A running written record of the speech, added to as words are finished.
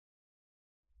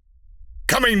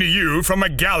Coming to you from a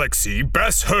galaxy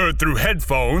best heard through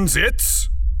headphones, it's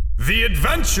The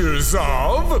Adventures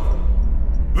of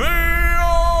the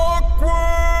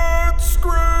Awkward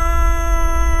Script.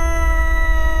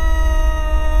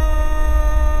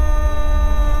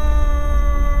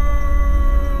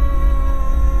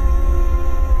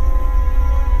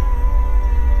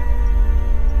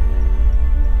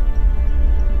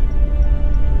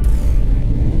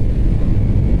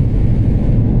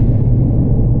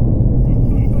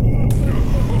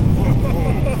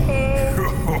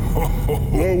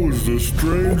 That was the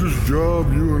strangest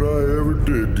job you and I ever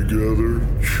did together.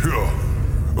 Yeah.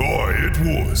 Oh, it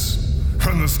was.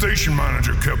 And the station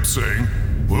manager kept saying,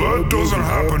 "Well, that doesn't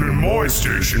happen in my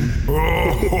station."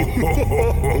 Oh,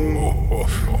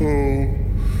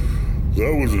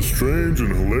 that was a strange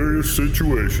and hilarious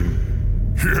situation.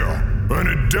 Yeah, and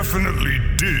it definitely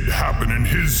did happen in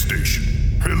his station.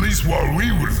 At least while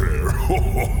we were there.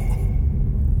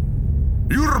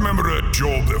 You remember that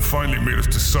job that finally made us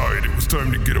decide it was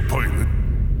time to get a pilot?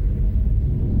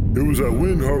 It was that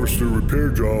wind harvester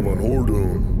repair job on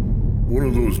Ordone. One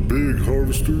of those big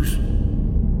harvesters.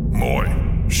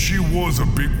 She was a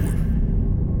big one.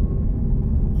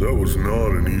 That was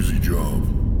not an easy job.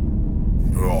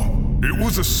 Oh, it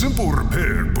was a simple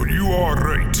repair, but you are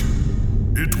right.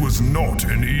 It was not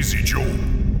an easy job.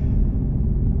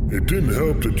 It didn't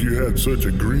help that you had such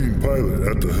a green pilot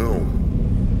at the helm.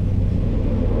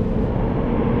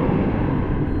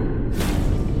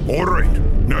 All right,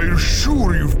 now you're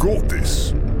sure you've got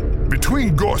this?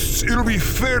 Between gusts, it'll be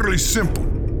fairly simple.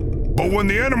 But when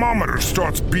the anemometer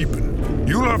starts beeping,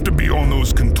 you'll have to be on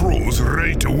those controls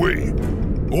right away.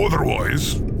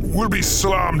 Otherwise, we'll be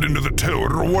slammed into the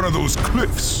tower or one of those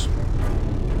cliffs.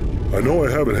 I know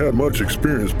I haven't had much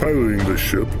experience piloting this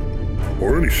ship,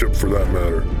 or any ship for that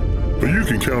matter, but you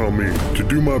can count on me to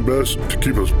do my best to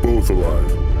keep us both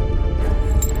alive.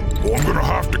 Well, I'm gonna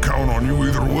have to count on you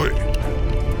either way.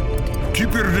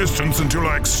 Keep your distance until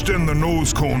I extend the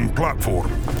nose cone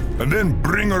platform, and then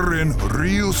bring her in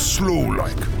real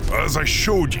slow-like, as I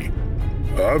showed you.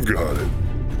 I've got it.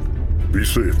 Be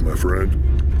safe, my friend.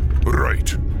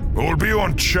 Right. I'll be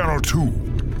on Channel 2.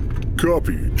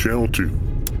 Copy, Channel 2.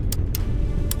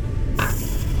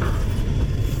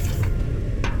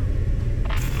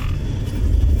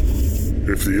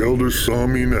 If the elders saw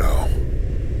me now,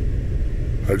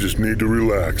 I just need to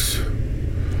relax.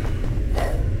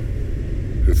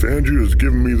 If Andrew has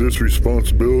given me this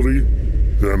responsibility,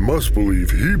 then I must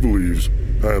believe he believes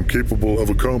I am capable of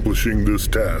accomplishing this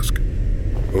task.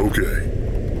 Okay.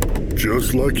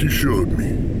 Just like you showed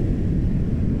me.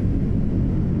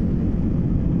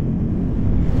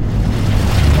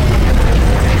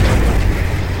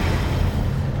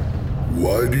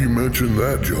 Why do you mention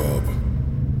that job?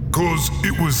 'Cause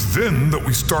it was then that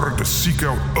we started to seek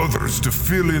out others to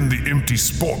fill in the empty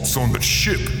spots on the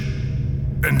ship.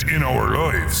 And in our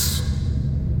lives.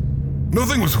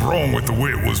 Nothing was wrong with the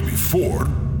way it was before,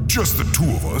 just the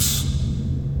two of us.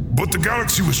 But the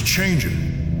galaxy was changing,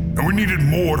 and we needed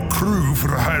more crew for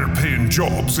the higher paying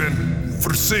jobs and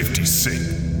for safety's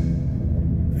sake.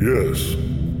 Yes,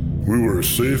 we were as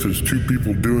safe as two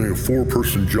people doing a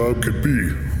 4-person job could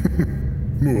be.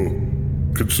 Well,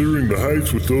 considering the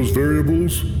heights with those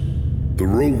variables, the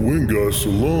rogue wind gusts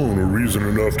alone are reason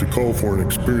enough to call for an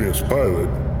experienced pilot.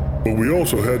 But we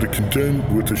also had to contend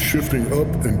with the shifting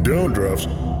up and down drafts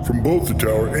from both the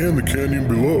tower and the canyon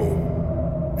below.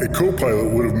 A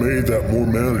co-pilot would have made that more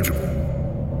manageable.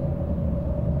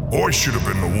 I should have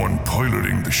been the one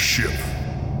piloting the ship.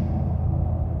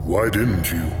 Why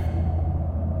didn't you?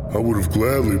 I would have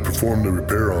gladly performed the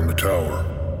repair on the tower.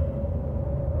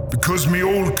 Because me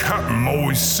old captain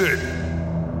always said,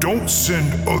 don't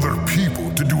send other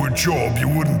people to do a job you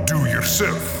wouldn't do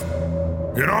yourself.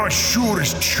 And I sure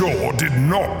as chaw did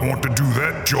not want to do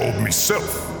that job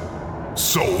myself.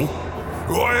 So,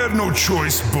 I had no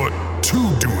choice but to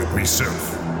do it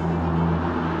myself.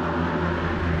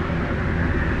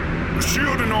 The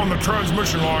shielding on the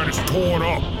transmission line is torn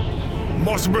up.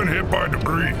 Must have been hit by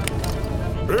debris.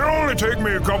 It'll only take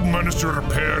me a couple minutes to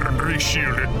repair and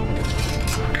re-shield it.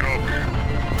 Copy.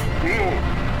 Whoa!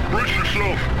 Brace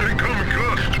yourself! Incoming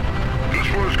gust! This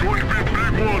one's going to be a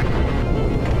big one!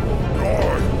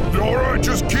 All right,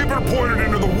 just keep it pointed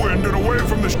into the wind and away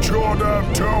from this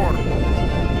jaw-damn tower.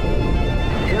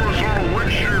 Horizontal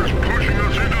wind shear is pushing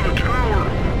us into the tower.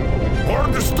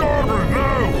 Hard to starboard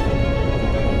now.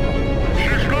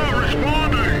 She's not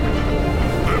responding.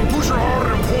 Then push her hard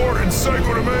and port and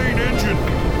cycle the main engine.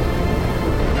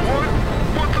 What?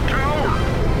 What's the tower?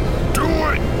 Do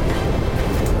it!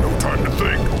 No time to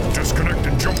think. Disconnect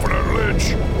and jump for that ledge.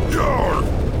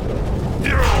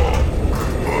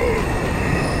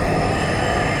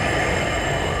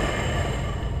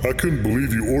 I couldn't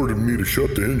believe you ordered me to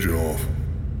shut the engine off.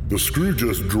 The screw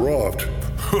just dropped.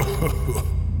 I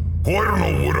don't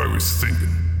know what I was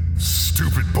thinking.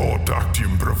 Stupid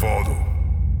Baldactian bravado.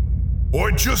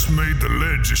 I just made the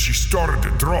ledge as she started to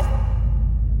drop.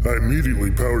 I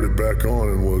immediately powered it back on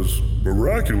and was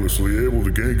miraculously able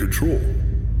to gain control.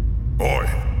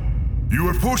 Aye. You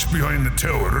were pushed behind the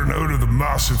tower and out of the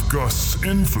massive gust's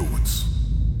influence.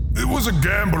 It was a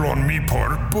gamble on me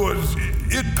part, but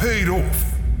it paid off.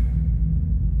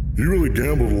 You really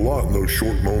gambled a lot in those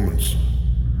short moments.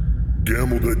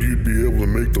 Gambled that you'd be able to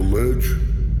make the ledge.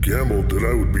 Gambled that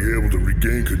I would be able to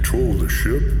regain control of the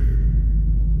ship.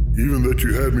 Even that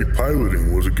you had me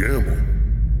piloting was a gamble.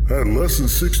 I had less than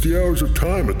 60 hours of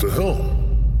time at the helm.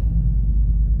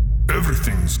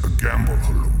 Everything's a gamble,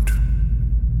 Halund.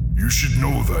 You should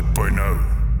know that by now.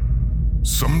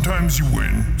 Sometimes you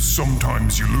win,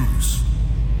 sometimes you lose.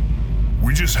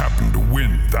 We just happened to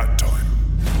win that time.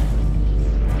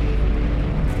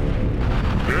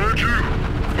 Andrew,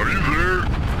 are you there?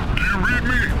 Do you read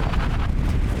me?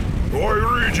 I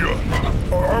read you.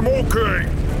 I'm okay.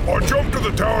 I jumped to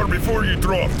the tower before you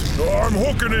dropped. I'm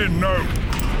hooking in now.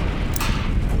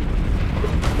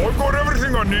 I've got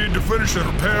everything I need to finish the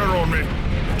repair on me.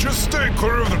 Just stay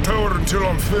clear of the tower until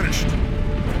I'm finished.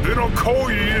 Then I'll call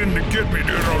you in to get me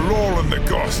during a lull in the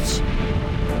gusts.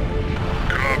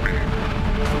 Copy.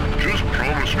 Just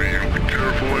promise me you'll be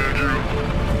careful, Andrew.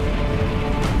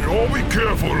 I'll be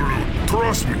careful, Luke.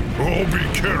 Trust me, I'll be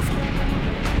careful.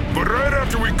 But right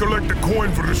after we collect the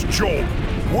coin for this job,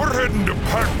 we're heading to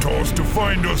Pactos to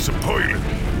find us a pilot.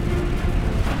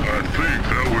 I think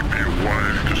that would be a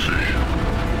wise decision.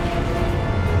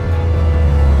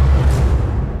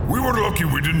 We were lucky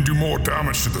we didn't do more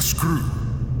damage to the screw.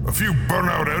 A few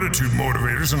burnout attitude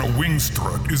motivators and a wing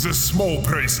strut is a small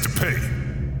price to pay.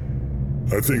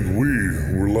 I think we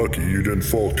were lucky you didn't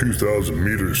fall 2,000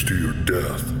 meters to your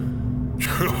death.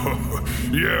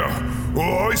 Yeah,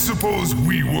 well, I suppose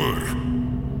we were.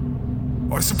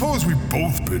 I suppose we've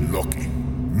both been lucky,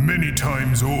 many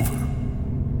times over.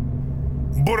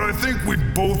 But I think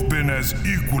we've both been as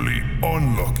equally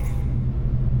unlucky.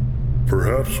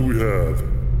 Perhaps we have.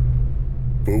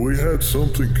 But we had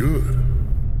something good.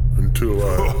 Until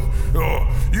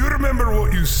you remember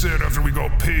what you said after we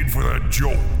got paid for that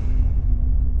job?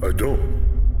 I don't.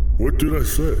 What did I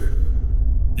say?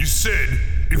 You said,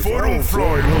 if I don't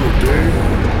fly another day,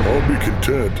 I'll be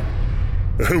content.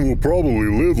 And we'll probably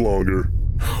live longer.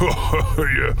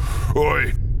 Yeah,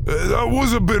 that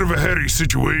was a bit of a hairy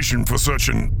situation for such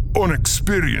an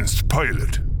unexperienced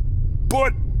pilot.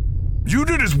 But you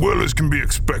did as well as can be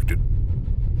expected.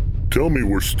 Tell me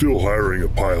we're still hiring a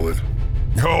pilot.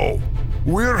 Oh,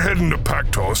 we're heading to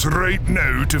Pactos right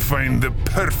now to find the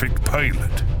perfect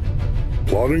pilot.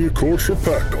 Plotting a course for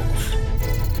Pactos.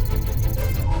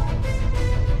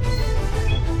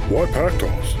 Why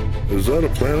Pactos? Is that a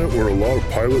planet where a lot of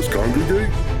pilots congregate?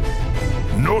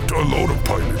 Not a lot of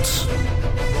pilots,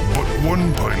 but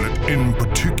one pilot in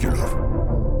particular.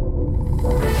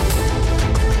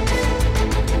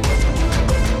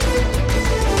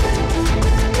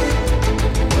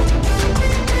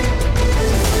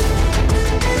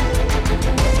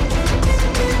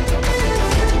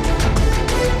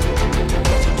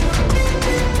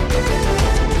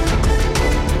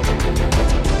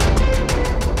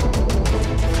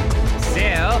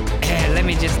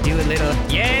 Just do a little,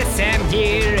 yes, I'm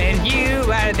here and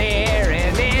you are there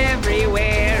and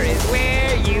everywhere is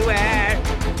where you are.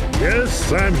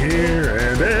 Yes, I'm here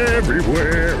and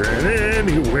everywhere and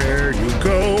anywhere you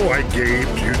go, I gave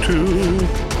you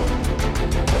to.